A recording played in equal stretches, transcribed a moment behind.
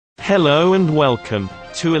Hello and welcome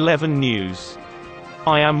to 11 News.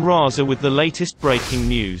 I am Raza with the latest breaking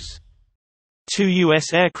news. 2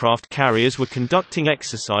 U.S. aircraft carriers were conducting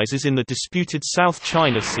exercises in the disputed South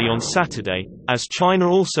China Sea on Saturday, as China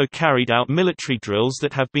also carried out military drills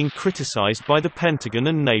that have been criticized by the Pentagon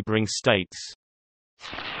and neighboring states.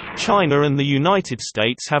 China and the United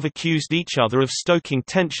States have accused each other of stoking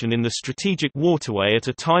tension in the strategic waterway at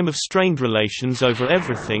a time of strained relations over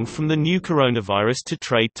everything from the new coronavirus to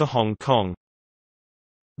trade to Hong Kong.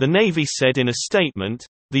 The Navy said in a statement,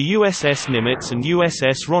 the USS Nimitz and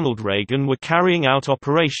USS Ronald Reagan were carrying out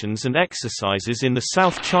operations and exercises in the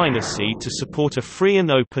South China Sea to support a free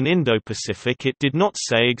and open Indo Pacific. It did not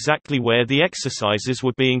say exactly where the exercises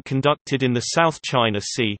were being conducted in the South China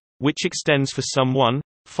Sea, which extends for some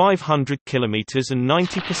 1,500 kilometers and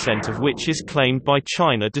 90% of which is claimed by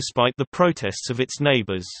China despite the protests of its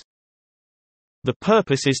neighbors. The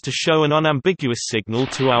purpose is to show an unambiguous signal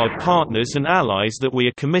to our partners and allies that we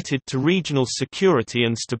are committed to regional security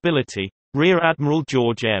and stability, Rear Admiral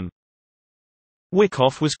George M.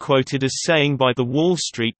 Wikoff was quoted as saying by The Wall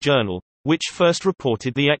Street Journal, which first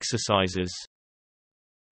reported the exercises.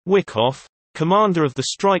 Wikoff, commander of the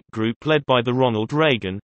strike group led by the Ronald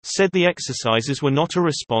Reagan, said the exercises were not a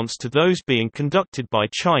response to those being conducted by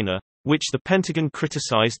China, which the Pentagon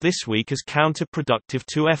criticized this week as counterproductive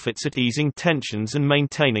to efforts at easing tensions and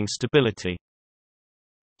maintaining stability.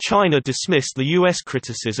 China dismissed the U.S.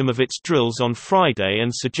 criticism of its drills on Friday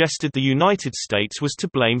and suggested the United States was to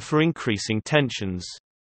blame for increasing tensions.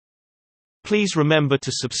 Please remember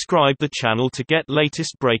to subscribe the channel to get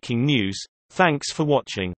latest breaking news. Thanks for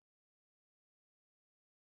watching.